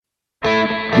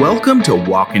Welcome to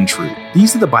Walk in Truth.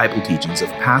 These are the Bible teachings of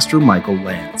Pastor Michael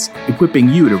Lance, equipping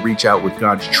you to reach out with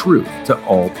God's truth to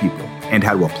all people and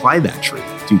how to apply that truth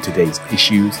to today's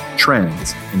issues,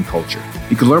 trends, and culture.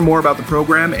 You can learn more about the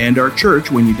program and our church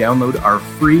when you download our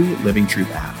free Living Truth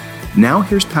app. Now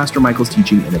here's Pastor Michael's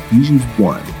teaching in Ephesians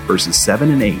 1, verses 7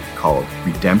 and 8, called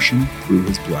Redemption Through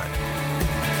His Blood.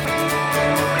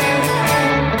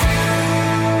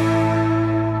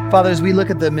 Father, as we look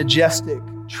at the majestic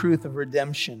truth of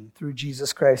redemption through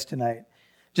Jesus Christ tonight,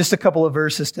 just a couple of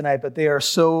verses tonight, but they are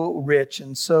so rich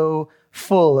and so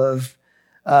full of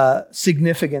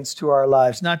significance to our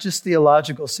lives, not just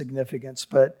theological significance,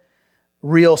 but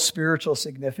real spiritual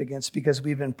significance, because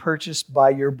we've been purchased by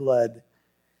your blood.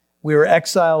 We were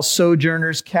exiles,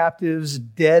 sojourners, captives,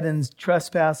 dead in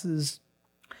trespasses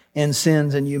and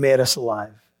sins, and you made us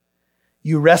alive.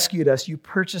 You rescued us. You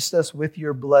purchased us with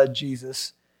your blood,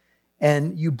 Jesus.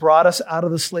 And you brought us out of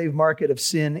the slave market of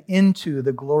sin into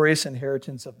the glorious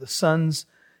inheritance of the sons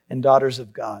and daughters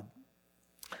of God.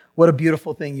 What a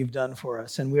beautiful thing you've done for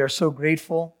us. And we are so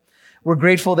grateful. We're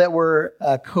grateful that we're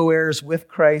co-heirs with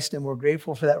Christ, and we're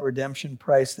grateful for that redemption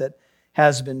price that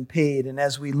has been paid. And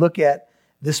as we look at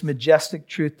this majestic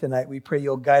truth tonight, we pray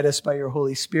you'll guide us by your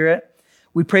Holy Spirit.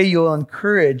 We pray you'll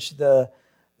encourage the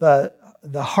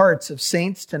hearts of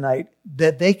saints tonight,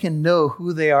 that they can know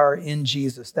who they are in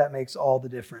Jesus. That makes all the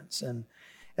difference. And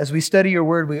as we study your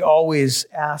word, we always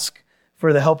ask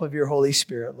for the help of your Holy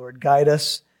Spirit. Lord, guide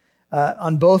us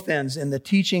on both ends, in the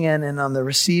teaching end and on the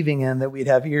receiving end, that we'd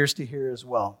have ears to hear as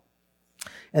well.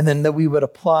 And then that we would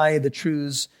apply the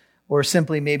truths, or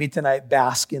simply maybe tonight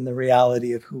bask in the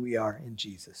reality of who we are in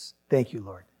Jesus. Thank you,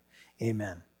 Lord.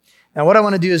 Amen. Now, what I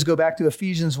want to do is go back to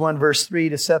Ephesians 1, verse 3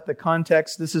 to set the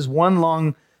context. This is one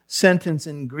long sentence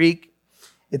in Greek.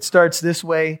 It starts this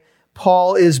way.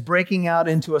 Paul is breaking out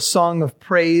into a song of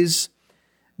praise.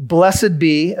 Blessed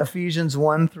be, Ephesians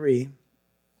 1, 3.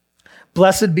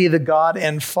 Blessed be the God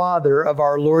and Father of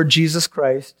our Lord Jesus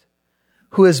Christ,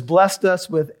 who has blessed us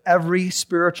with every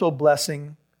spiritual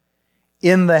blessing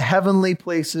in the heavenly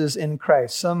places in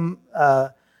Christ. Some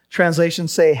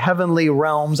translations say heavenly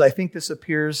realms. I think this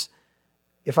appears,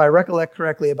 if I recollect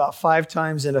correctly, about 5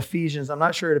 times in Ephesians. I'm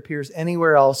not sure it appears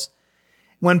anywhere else.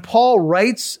 When Paul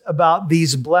writes about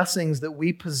these blessings that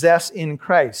we possess in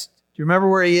Christ, do you remember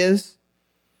where he is?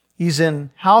 He's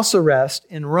in house arrest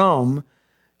in Rome,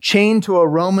 chained to a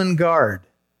Roman guard.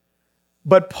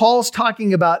 But Paul's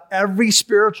talking about every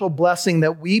spiritual blessing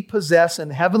that we possess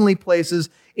in heavenly places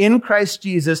in Christ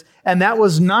Jesus, and that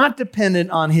was not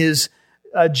dependent on his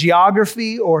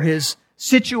geography or his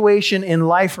situation in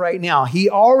life right now. He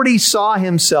already saw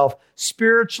himself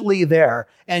spiritually there,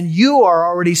 and you are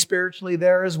already spiritually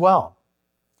there as well.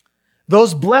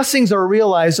 Those blessings are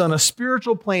realized on a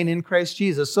spiritual plane in Christ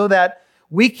Jesus, so that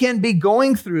we can be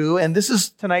going through, and this is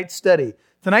tonight's study.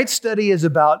 Tonight's study is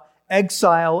about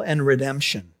exile and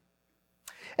redemption.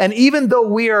 And even though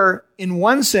we are, in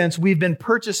one sense, we've been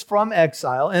purchased from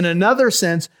exile, in another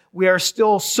sense, we are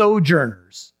still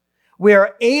sojourners. We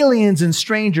are aliens and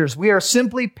strangers. We are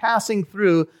simply passing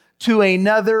through to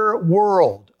another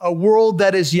world, a world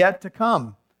that is yet to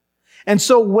come. And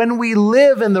so when we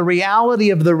live in the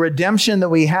reality of the redemption that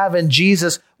we have in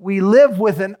Jesus, we live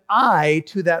with an eye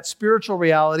to that spiritual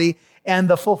reality and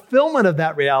the fulfillment of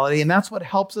that reality. And that's what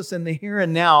helps us in the here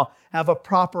and now have a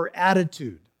proper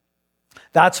attitude.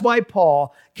 That's why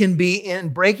Paul can be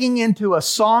breaking into a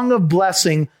song of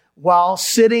blessing while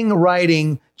sitting,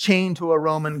 writing, chained to a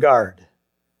Roman guard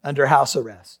under house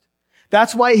arrest.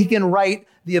 That's why he can write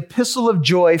the epistle of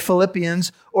joy,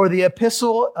 Philippians, or the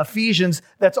epistle, Ephesians,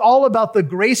 that's all about the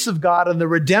grace of God and the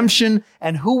redemption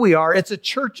and who we are. It's a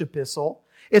church epistle.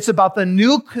 It's about the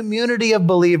new community of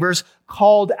believers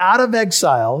called out of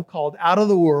exile, called out of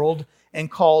the world,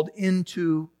 and called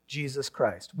into Jesus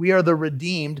Christ. We are the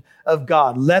redeemed of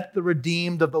God. Let the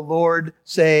redeemed of the Lord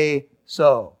say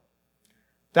so.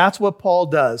 That's what Paul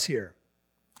does here.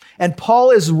 And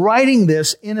Paul is writing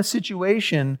this in a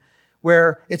situation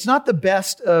where it's not the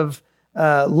best of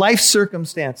life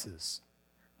circumstances.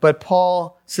 But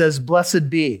Paul says, blessed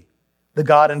be the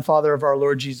God and Father of our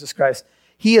Lord Jesus Christ.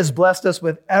 He has blessed us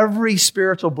with every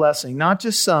spiritual blessing, not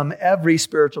just some, every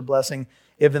spiritual blessing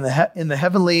in the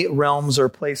heavenly realms or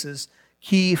places.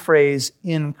 Key phrase,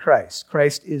 in Christ.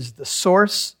 Christ is the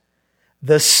source,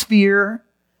 the sphere,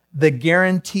 the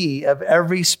guarantee of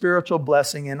every spiritual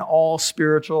blessing and all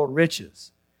spiritual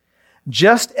riches.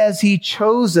 Just as he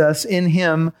chose us in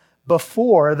him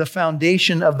before the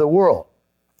foundation of the world.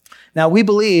 Now we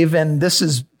believe, and this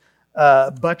is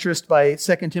buttressed by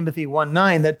 2 Timothy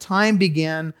 1:9, that time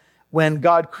began when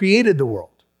God created the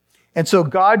world. And so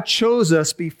God chose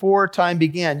us before time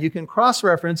began. You can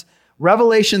cross-reference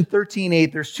Revelation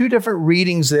 13:8. There's two different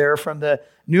readings there from the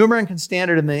New American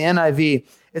Standard and the NIV.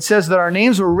 It says that our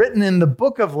names were written in the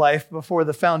book of life before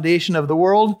the foundation of the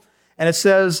world. And it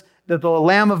says that the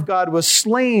Lamb of God was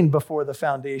slain before the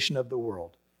foundation of the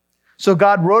world. So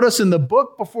God wrote us in the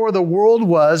book before the world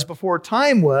was, before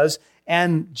time was,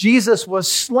 and Jesus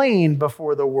was slain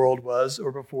before the world was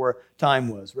or before time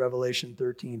was. Revelation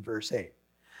 13, verse 8.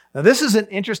 Now, this is an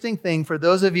interesting thing for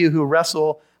those of you who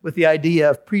wrestle with the idea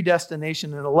of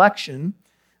predestination and election.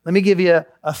 Let me give you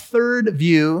a third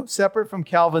view, separate from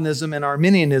Calvinism and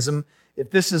Arminianism. If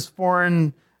this is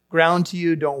foreign ground to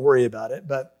you, don't worry about it.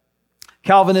 But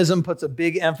Calvinism puts a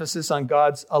big emphasis on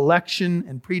God's election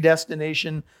and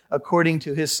predestination according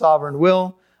to his sovereign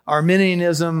will.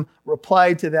 Arminianism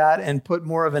replied to that and put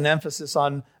more of an emphasis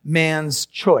on man's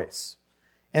choice.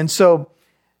 And so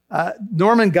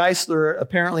Norman Geisler,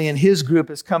 apparently in his group,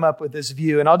 has come up with this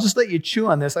view. And I'll just let you chew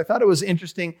on this. I thought it was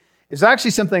interesting. It's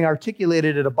actually something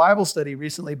articulated at a Bible study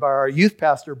recently by our youth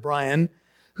pastor, Brian,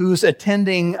 who's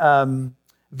attending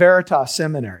Veritas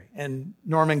Seminary. And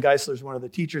Norman Geisler is one of the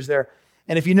teachers there.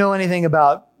 And if you know anything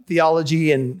about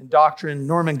theology and doctrine,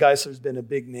 Norman Geisler's been a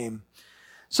big name.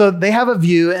 So they have a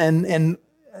view, and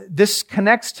this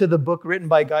connects to the book written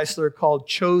by Geisler called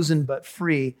Chosen But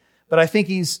Free, but I think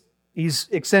he's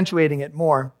accentuating it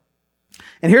more.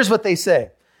 And here's what they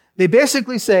say. They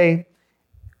basically say,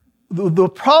 the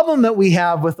problem that we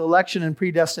have with election and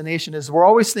predestination is we're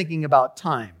always thinking about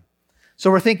time.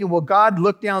 So we're thinking, well, God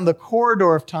looked down the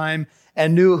corridor of time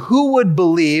and knew who would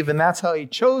believe, and that's how he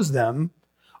chose them.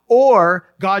 Or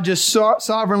God just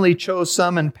sovereignly chose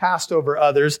some and passed over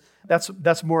others.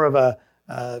 That's more of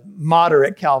a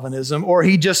moderate Calvinism. Or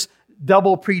he just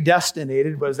double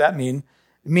predestinated. What does that mean?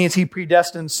 It means he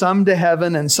predestined some to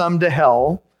heaven and some to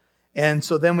hell. And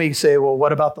so then we say, well,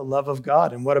 what about the love of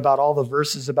God? And what about all the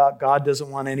verses about God doesn't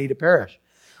want any to perish?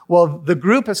 Well, the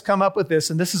group has come up with this,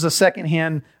 and this is a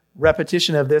secondhand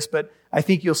repetition of this, but I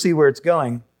think you'll see where it's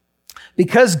going.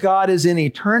 Because God is in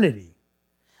eternity,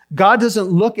 God doesn't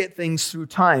look at things through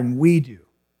time. We do.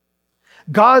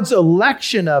 God's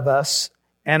election of us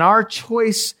and our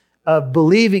choice of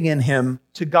believing in him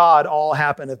to God all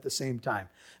happen at the same time.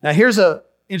 Now, here's an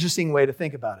interesting way to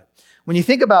think about it. When you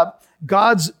think about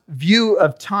God's view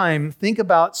of time, think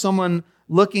about someone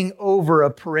looking over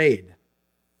a parade.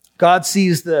 God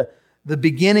sees the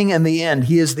beginning and the end.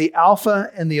 He is the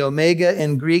Alpha and the Omega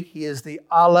in Greek. He is the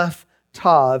Aleph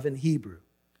Tav in Hebrew.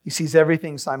 He sees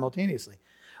everything simultaneously.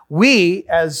 We,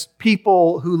 as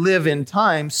people who live in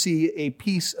time, see a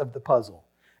piece of the puzzle.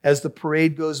 As the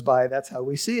parade goes by, that's how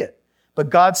we see it. But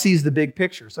God sees the big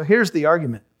picture. So here's the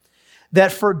argument.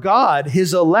 That for God,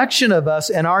 his election of us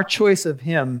and our choice of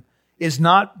him is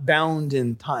not bound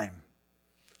in time.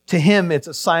 To him, it's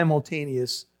a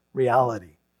simultaneous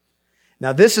reality.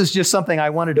 Now, this is just something I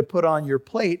wanted to put on your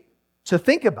plate to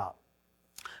think about.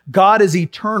 God is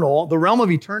eternal. The realm of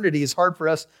eternity is hard for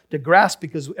us to grasp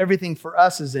because everything for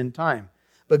us is in time.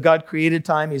 But God created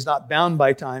time. He's not bound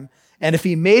by time. And if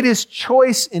he made his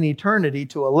choice in eternity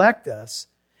to elect us,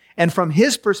 and from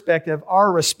his perspective,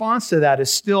 our response to that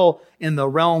is still in the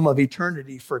realm of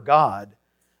eternity for God,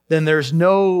 then there's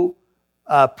no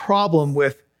problem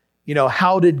with,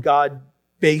 how did God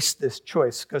base this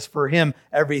choice? Because for him,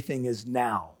 everything is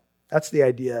now. That's the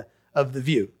idea of the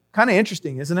view. Kind of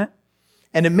interesting, isn't it?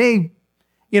 And it may,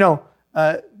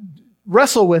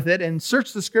 wrestle with it and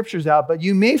search the scriptures out, but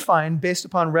you may find, based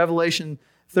upon Revelation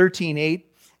 13:8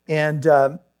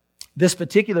 and this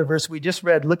particular verse we just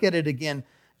read, look at it again.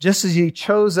 Just as he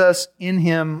chose us in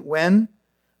him when?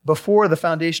 Before the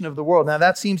foundation of the world. Now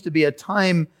that seems to be a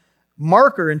time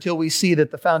marker until we see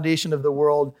that the foundation of the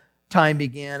world time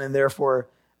began, and therefore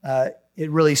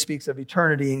it really speaks of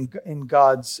eternity in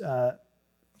God's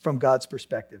from God's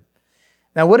perspective.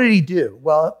 Now, what did he do?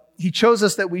 Well, he chose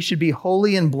us that we should be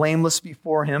holy and blameless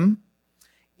before him.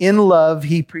 In love,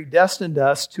 he predestined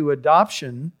us to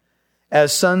adoption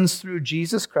as sons through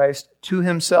Jesus Christ to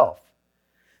himself.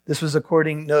 This was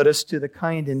according, notice, to the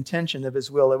kind intention of his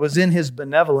will. It was in his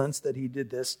benevolence that he did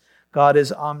this. God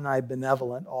is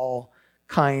omnibenevolent, all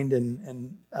kind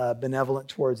and benevolent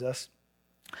towards us.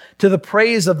 To the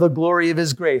praise of the glory of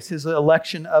his grace, his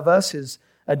election of us, his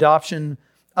adoption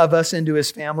of us into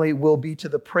his family will be to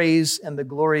the praise and the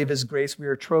glory of his grace. We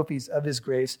are trophies of his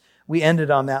grace. We ended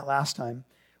on that last time,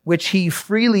 which he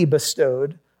freely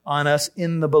bestowed on us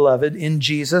in the beloved, in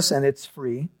Jesus, and it's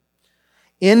free.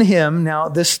 In him, now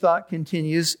this thought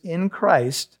continues, in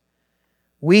Christ,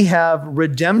 we have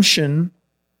redemption.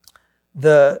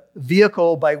 The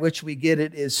vehicle by which we get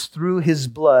it is through his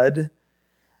blood.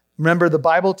 Remember, the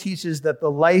Bible teaches that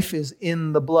the life is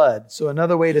in the blood. So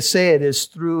another way to say it is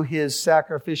through his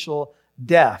sacrificial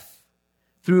death.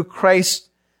 Through Christ's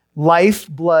life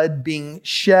blood being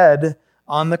shed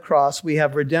on the cross, we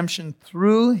have redemption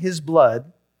through his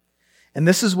blood. And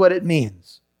this is what it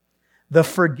means: the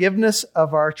forgiveness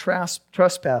of our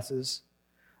trespasses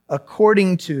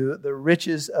according to the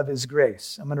riches of his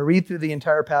grace. I'm going to read through the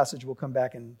entire passage. We'll come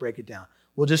back and break it down.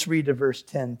 We'll just read to verse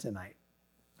 10 tonight.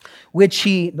 Which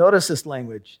he, notice this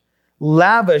language,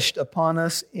 lavished upon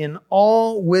us in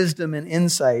all wisdom and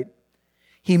insight.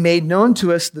 He made known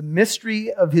to us the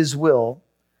mystery of his will,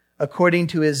 according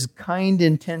to his kind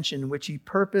intention, which he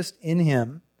purposed in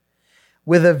him,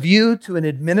 with a view to an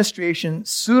administration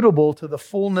suitable to the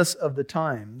fullness of the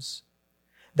times.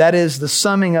 That is the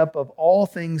summing up of all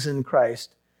things in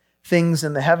Christ, things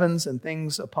in the heavens and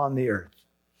things upon the earth.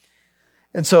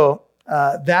 And so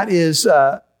that is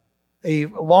a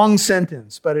long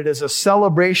sentence, but it is a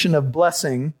celebration of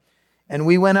blessing. And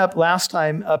we went up last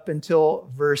time up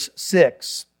until verse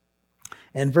 6.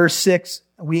 And verse 6,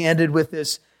 we ended with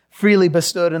this freely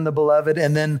bestowed in the beloved.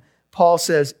 And then Paul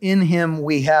says, in him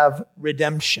we have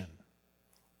redemption.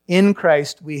 In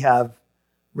Christ we have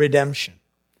redemption.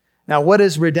 Now, what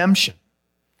is redemption?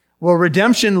 Well,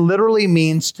 redemption literally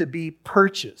means to be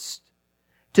purchased,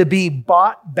 to be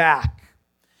bought back.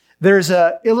 There's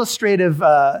an illustrative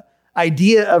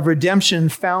idea of redemption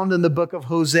found in the book of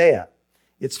Hosea.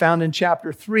 It's found in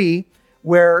chapter 3,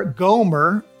 where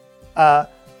Gomer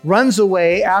runs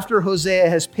away after Hosea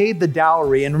has paid the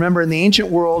dowry. And remember, in the ancient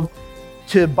world,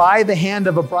 to buy the hand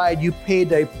of a bride, you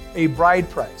paid a bride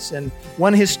price. And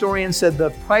one historian said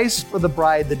the price for the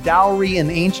bride, the dowry in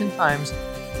ancient times,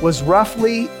 was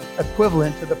roughly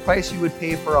equivalent to the price you would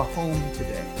pay for a home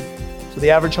today. So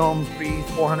the average home,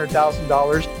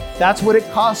 $300,000-$400,000. That's what it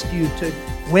cost you to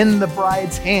win the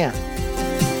bride's hand.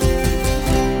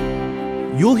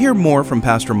 You'll hear more from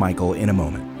Pastor Michael in a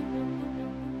moment.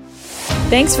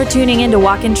 Thanks for tuning in to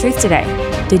Walk in Truth today.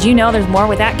 Did you know there's more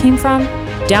where that came from?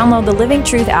 Download the Living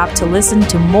Truth app to listen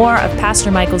to more of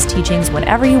Pastor Michael's teachings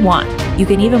whenever you want. You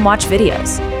can even watch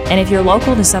videos. And if you're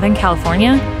local to Southern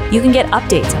California, you can get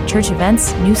updates on church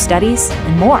events, new studies,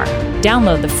 and more.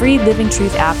 Download the free Living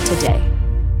Truth app today.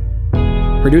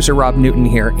 Producer Rob Newton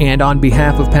here, and on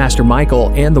behalf of Pastor Michael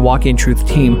and the Walk in Truth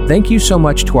team, thank you so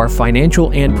much to our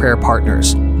financial and prayer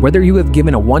partners. Whether you have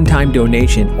given a one-time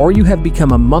donation or you have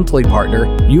become a monthly partner,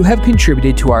 you have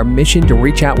contributed to our mission to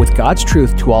reach out with God's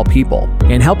truth to all people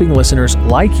and helping listeners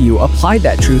like you apply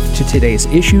that truth to today's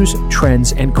issues,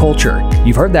 trends, and culture.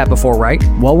 You've heard that before, right?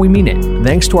 Well, we mean it.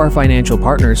 Thanks to our financial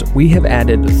partners, we have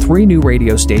added 3 new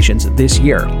radio stations this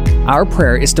year. Our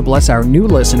prayer is to bless our new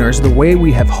listeners the way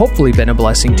we have hopefully been a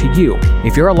blessing to you.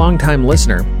 If you're a longtime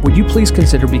listener, would you please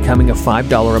consider becoming a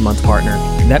 $5 a month partner?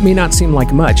 That may not seem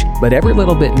like much, but every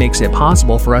little bit makes it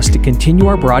possible for us to continue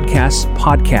our broadcasts,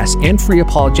 podcasts, and free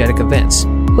apologetic events.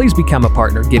 Please become a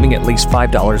partner giving at least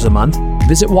 $5 a month.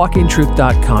 Visit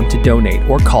walkintruth.com to donate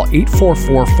or call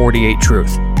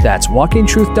 844-48-TRUTH. That's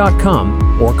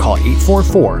walkintruth.com or call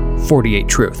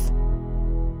 844-48-TRUTH.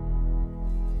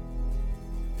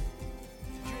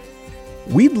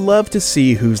 We'd love to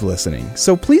see who's listening,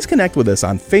 so please connect with us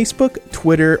on Facebook,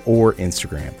 Twitter, or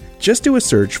Instagram. Just do a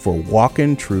search for Walk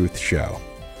in Truth Show.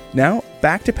 Now,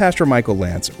 back to Pastor Michael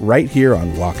Lantz right here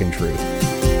on Walk in Truth.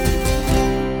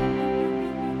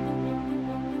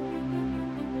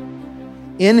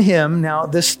 In him, now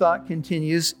this thought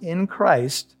continues, in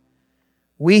Christ,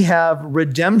 we have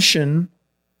redemption.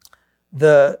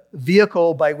 The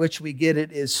vehicle by which we get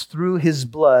it is through his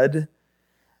blood.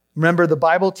 Remember, the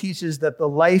Bible teaches that the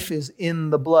life is in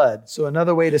the blood. So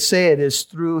another way to say it is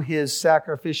through his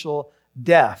sacrificial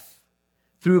death.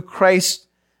 Through Christ's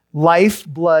life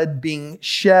blood being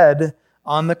shed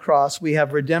on the cross, we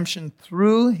have redemption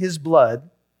through his blood.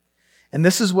 And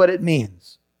this is what it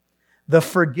means: the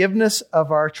forgiveness of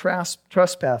our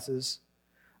trespasses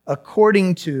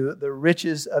according to the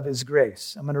riches of his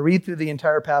grace. I'm going to read through the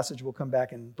entire passage. We'll come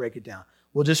back and break it down.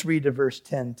 We'll just read to verse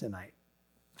 10 tonight.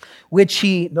 Which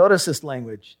he, notice this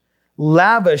language,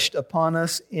 lavished upon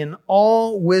us in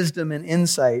all wisdom and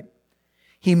insight.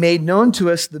 He made known to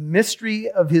us the mystery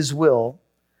of his will,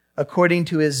 according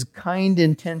to his kind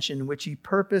intention, which he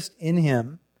purposed in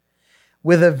him,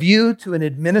 with a view to an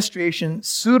administration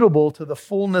suitable to the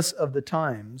fullness of the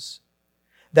times.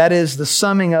 That is the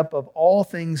summing up of all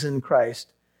things in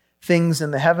Christ, things in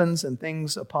the heavens and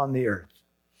things upon the earth.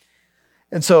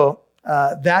 And so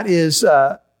that is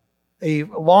a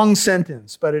long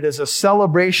sentence, but it is a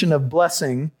celebration of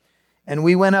blessing. And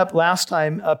we went up last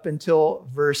time up until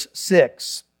verse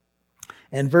 6.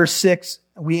 And verse 6,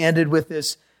 we ended with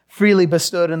this freely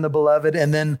bestowed in the beloved.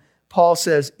 And then Paul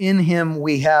says, in him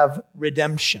we have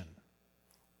redemption.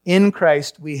 In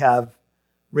Christ we have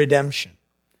redemption.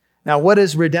 Now, what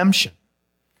is redemption?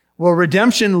 Well,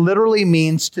 redemption literally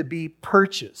means to be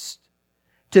purchased,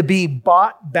 to be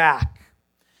bought back.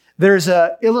 There's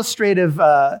an illustrative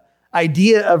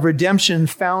idea of redemption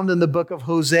found in the book of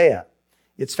Hosea.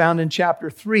 It's found in chapter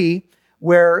 3,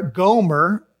 where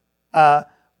Gomer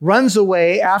runs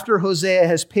away after Hosea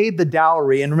has paid the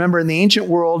dowry. And remember, in the ancient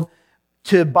world,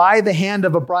 to buy the hand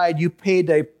of a bride, you paid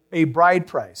a bride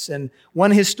price. And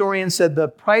one historian said the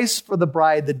price for the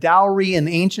bride, the dowry in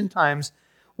ancient times,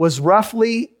 was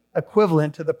roughly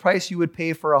equivalent to the price you would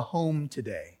pay for a home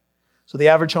today. So the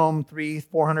average home,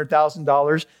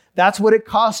 $300,000-$400,000. That's what it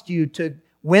cost you to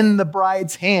win the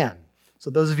bride's hand. So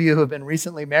those of you who have been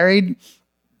recently married,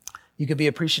 you can be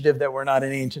appreciative that we're not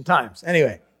in ancient times.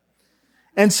 Anyway,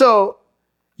 and so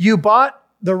you bought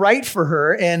the right for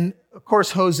her, and of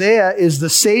course, Hosea is the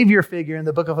savior figure in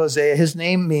the book of Hosea. His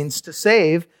name means to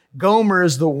save. Gomer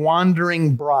is the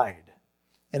wandering bride.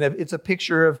 And it's a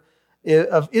picture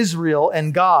of Israel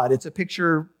and God. It's a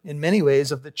picture, in many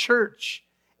ways, of the church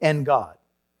and God.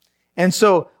 And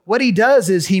so what he does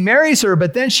is he marries her,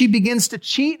 but then she begins to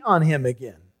cheat on him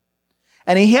again.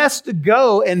 And he has to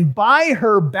go and buy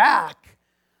her back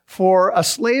for a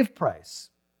slave price.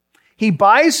 He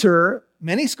buys her.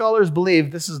 Many scholars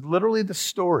believe this is literally the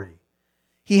story.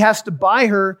 He has to buy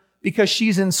her because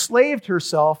she's enslaved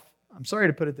herself. I'm sorry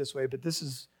to put it this way, but this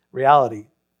is reality.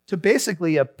 To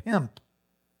basically a pimp.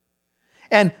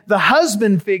 And the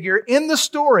husband figure in the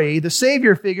story, the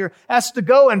savior figure, has to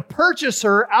go and purchase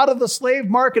her out of the slave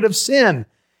market of sin.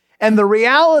 And the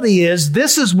reality is,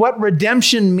 this is what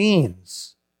redemption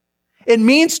means. It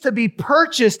means to be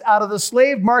purchased out of the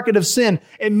slave market of sin.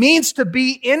 It means to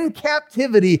be in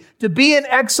captivity, to be in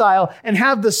exile, and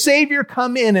have the Savior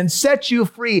come in and set you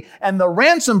free. And the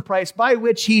ransom price by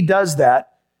which he does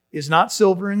that is not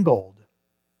silver and gold.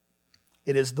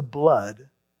 It is the blood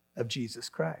of Jesus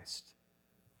Christ.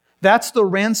 That's the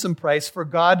ransom price for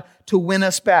God to win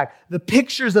us back. The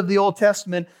pictures of the Old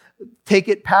Testament, take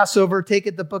it Passover, take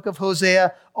it the book of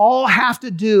Hosea, all have to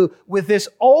do with this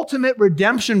ultimate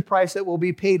redemption price that will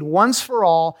be paid once for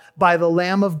all by the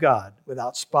Lamb of God,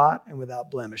 without spot and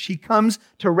without blemish. He comes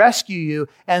to rescue you,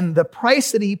 and the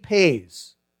price that he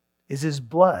pays is his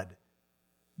blood.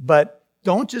 But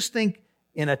don't just think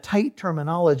in a tight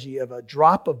terminology of a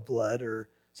drop of blood or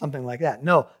something like that.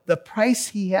 No, the price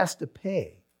he has to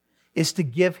pay is to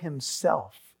give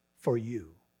himself for you.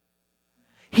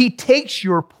 He takes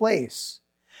your place.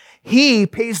 He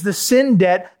pays the sin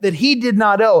debt that he did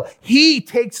not owe. He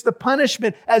takes the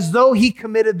punishment as though he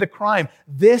committed the crime.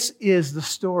 This is the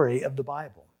story of the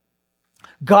Bible.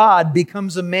 God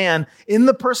becomes a man in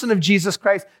the person of Jesus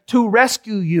Christ to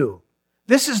rescue you.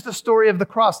 This is the story of the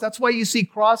cross. That's why you see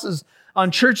crosses on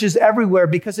churches everywhere,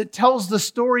 because it tells the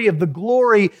story of the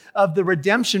glory of the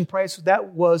redemption price that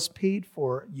was paid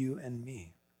for you and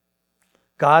me.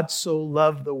 God so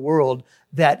loved the world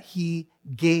that he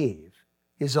gave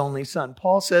his only son.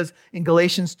 Paul says in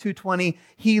Galatians 2:20,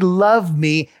 he loved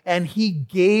me and he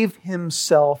gave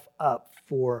himself up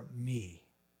for me.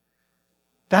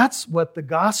 That's what the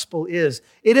gospel is.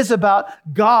 It is about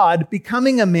God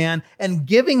becoming a man and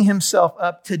giving himself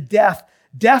up to death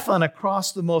on a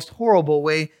cross, the most horrible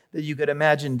way that you could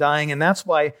imagine dying. And that's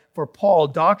why for Paul,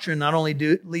 doctrine not only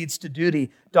leads to duty,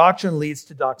 doctrine leads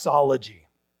to doxology.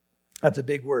 That's a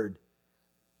big word.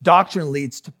 Doctrine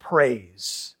leads to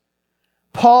praise.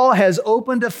 Paul has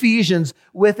opened Ephesians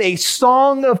with a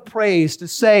song of praise to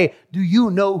say, do you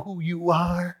know who you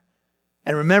are?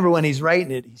 And remember, when he's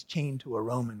writing it, he's chained to a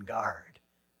Roman guard.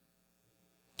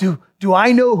 Do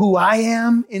I know who I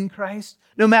am in Christ?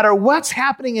 No matter what's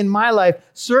happening in my life,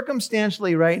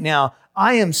 circumstantially right now,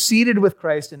 I am seated with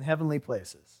Christ in heavenly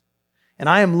places. And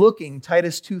I am looking,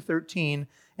 Titus 2:13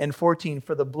 and 14,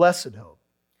 for the blessed hope,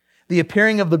 the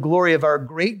appearing of the glory of our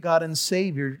great God and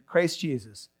Savior, Christ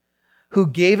Jesus, who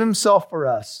gave himself for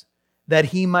us, that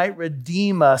he might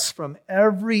redeem us from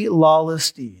every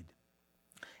lawless deed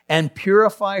and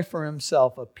purify for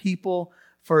himself a people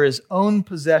for his own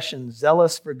possession,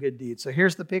 zealous for good deeds. So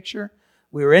here's the picture.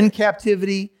 We were in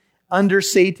captivity under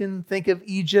Satan. Think of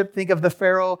Egypt. Think of the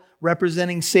Pharaoh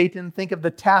representing Satan. Think of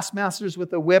the taskmasters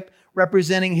with a whip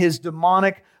representing his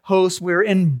demonic hosts. We're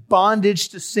in bondage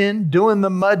to sin, doing the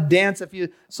mud dance. If you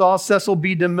saw Cecil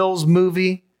B. DeMille's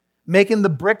movie, making the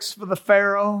bricks for the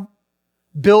Pharaoh,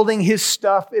 building his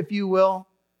stuff, if you will.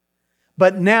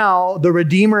 But now the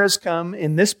Redeemer has come.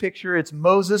 In this picture, it's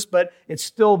Moses, but it's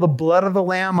still the blood of the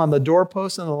Lamb on the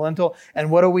doorpost and the lintel.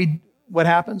 And what what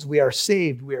happens? We are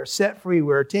saved. We are set free.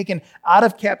 We are taken out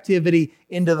of captivity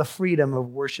into the freedom of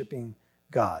worshiping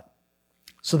God.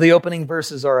 So the opening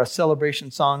verses are a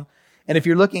celebration song. And if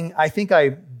you're looking, I think I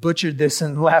butchered this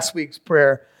in last week's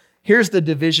prayer. Here's the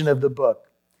division of the book.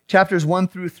 Chapters 1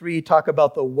 through 3 talk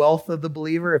about the wealth of the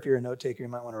believer. If you're a note taker, you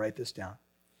might want to write this down.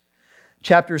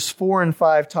 Chapters 4 and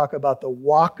 5 talk about the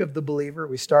walk of the believer.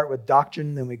 We start with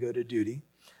doctrine, then we go to duty.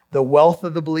 The wealth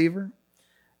of the believer,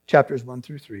 chapters 1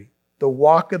 through 3. The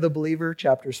walk of the believer,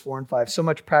 chapters 4 and 5. So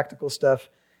much practical stuff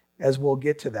as we'll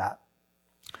get to that.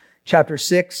 Chapter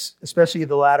 6, especially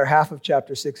the latter half of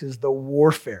chapter 6, is the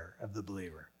warfare of the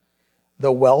believer.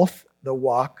 The wealth, the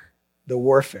walk, the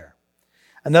warfare.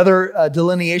 Another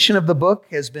delineation of the book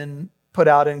has been put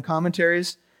out in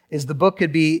commentaries, is the book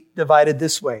could be divided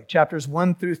this way. Chapters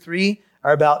 1 through 3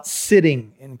 are about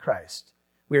sitting in Christ.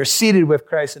 We are seated with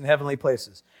Christ in heavenly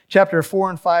places. Chapter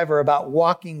 4 and 5 are about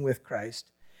walking with Christ.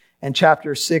 And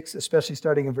chapter 6, especially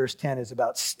starting in verse 10, is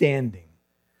about standing.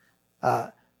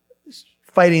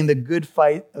 Fighting the good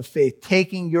fight of faith.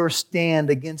 Taking your stand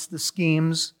against the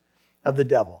schemes of the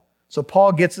devil. So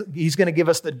Paul he's going to give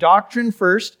us the doctrine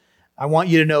first. I want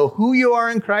you to know who you are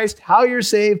in Christ, how you're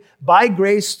saved, by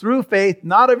grace, through faith,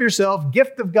 not of yourself,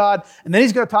 gift of God. And then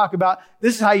he's going to talk about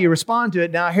this is how you respond to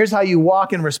it. Now, here's how you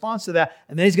walk in response to that.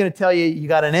 And then he's going to tell you you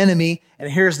got an enemy,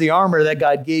 and here's the armor that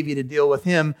God gave you to deal with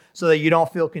him so that you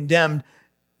don't feel condemned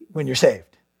when you're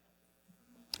saved.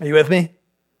 Are you with me?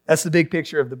 That's the big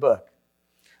picture of the book.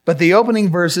 But the opening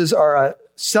verses are a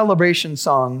celebration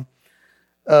song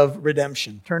of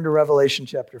redemption. Turn to Revelation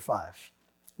chapter 5.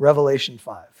 Revelation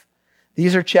 5.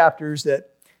 These are chapters that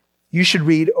you should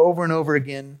read over and over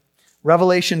again.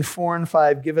 Revelation 4 and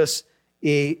 5 give us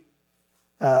a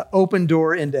open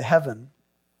door into heaven.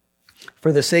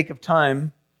 For the sake of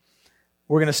time,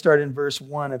 we're going to start in verse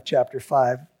 1 of chapter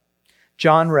 5.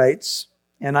 John writes,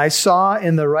 "And I saw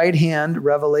in the right hand,"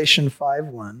 Revelation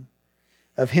 5:1,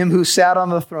 "of him who sat on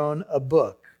the throne a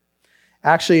book."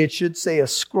 Actually, it should say a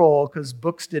scroll because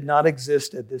books did not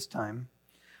exist at this time.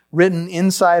 Written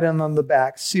inside and on the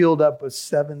back, sealed up with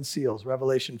 7 seals.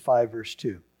 Revelation 5, verse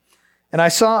 2. "And I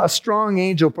saw a strong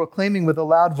angel proclaiming with a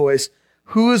loud voice,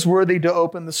 'Who is worthy to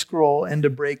open the scroll and to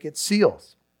break its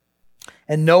seals?'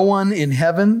 And no one in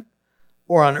heaven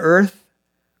or on earth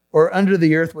or under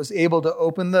the earth was able to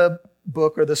open the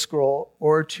book or the scroll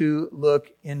or to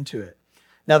look into it."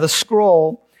 Now the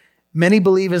scroll, many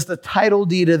believe, is the title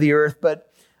deed of the earth, but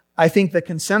I think the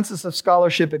consensus of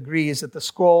scholarship agrees that the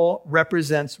scroll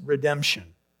represents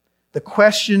redemption. The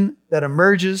question that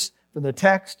emerges from the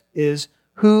text is,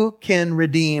 who can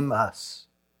redeem us?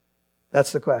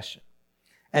 That's the question.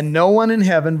 And no one in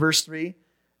heaven, verse 3,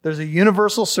 there's a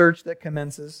universal search that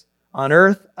commences. On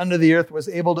earth, under the earth, was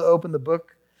able to open the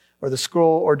book or the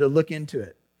scroll or to look into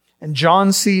it. And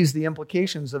John sees the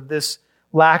implications of this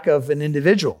lack of an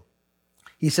individual.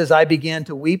 He says, "I began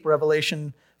to weep,"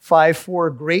 Revelation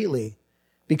 5:4, "greatly,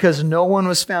 because no one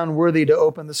was found worthy to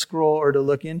open the scroll or to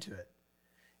look into it.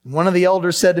 And one of the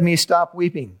elders said to me, 'Stop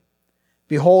weeping.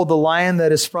 Behold, the Lion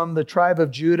that is from the tribe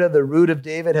of Judah, the root of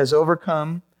David, has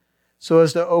overcome so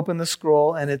as to open the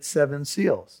scroll and its 7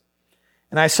 seals.'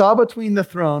 And I saw between the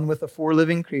throne with the 4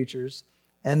 living creatures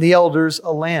and the elders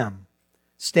a lamb,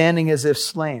 standing as if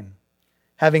slain,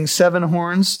 having 7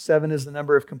 horns," 7 is the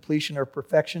number of completion or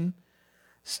perfection,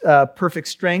 "perfect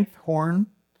strength," horn,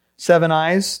 7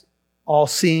 eyes,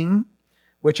 all-seeing,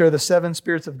 which are the 7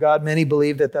 spirits of God. Many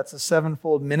believe that that's a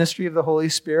 7-fold ministry of the Holy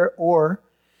Spirit or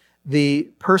the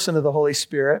person of the Holy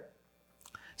Spirit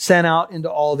sent out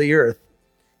into all the earth.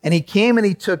 And he came and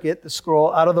he took it, the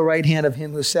scroll, out of the right hand of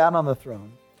him who sat on the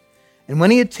throne. And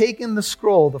when he had taken the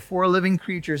scroll, the 4 living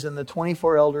creatures and the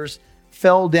 24 elders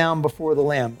fell down before the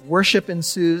Lamb. Worship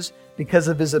ensues because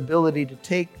of his ability to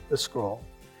take the scroll,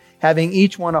 having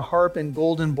each one a harp and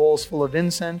golden bowls full of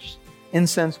incense,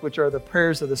 which are the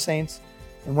prayers of the saints.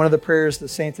 And one of the prayers the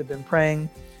saints have been praying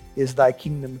is, "Thy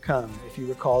kingdom come," if you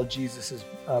recall Jesus'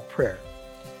 prayer.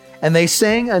 "And they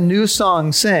sang a new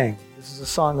song, saying," this is a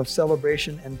song of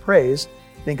celebration and praise,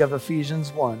 think of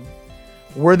Ephesians 1,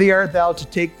 "Worthy art thou to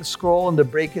take the scroll and to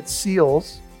break its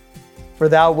seals, for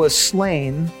thou wast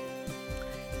slain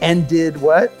and did"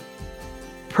 what?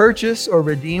 "Purchase or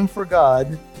redeem for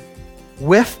God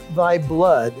with thy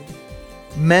blood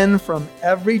men from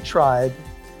every tribe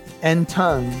and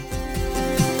tongue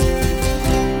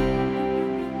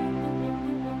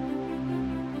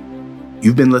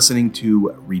You've been listening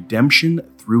to Redemption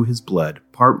Through His Blood,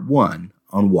 Part 1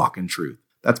 on Walk in Truth.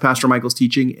 That's Pastor Michael's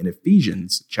teaching in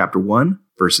Ephesians chapter 1,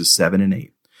 verses 7 and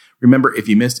 8. Remember, if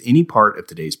you missed any part of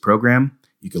today's program,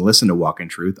 you can listen to Walk in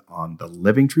Truth on the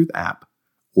Living Truth app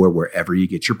or wherever you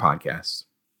get your podcasts.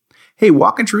 Hey,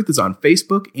 Walk in Truth is on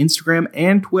Facebook, Instagram,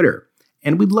 and Twitter,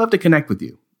 and we'd love to connect with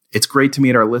you. It's great to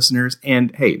meet our listeners,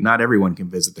 and hey, not everyone can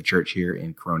visit the church here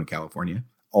in Corona, California,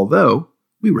 although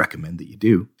we recommend that you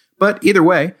do. But either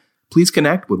way, please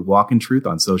connect with Walk in Truth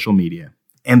on social media.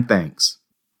 And thanks.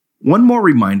 One more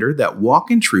reminder that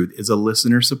Walk in Truth is a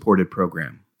listener-supported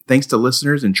program. Thanks to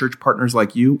listeners and church partners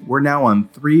like you, we're now on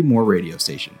 3 more radio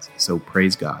stations, so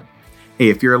praise God. Hey,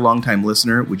 if you're a longtime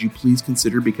listener, would you please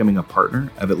consider becoming a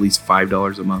partner of at least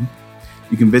 $5 a month?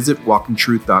 You can visit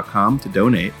walkintruth.com to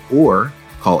donate or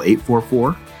call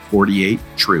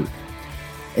 844-48-TRUTH.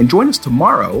 And join us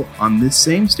tomorrow on this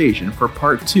same station for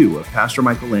part 2 of Pastor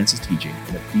Michael Lance's teaching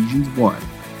in Ephesians 1,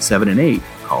 7 and 8,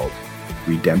 called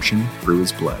Redemption Through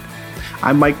His Blood.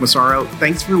 I'm Mike Massaro.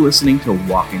 Thanks for listening to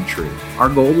Walk in Truth. Our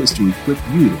goal is to equip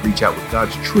you to reach out with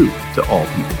God's truth to all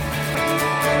people.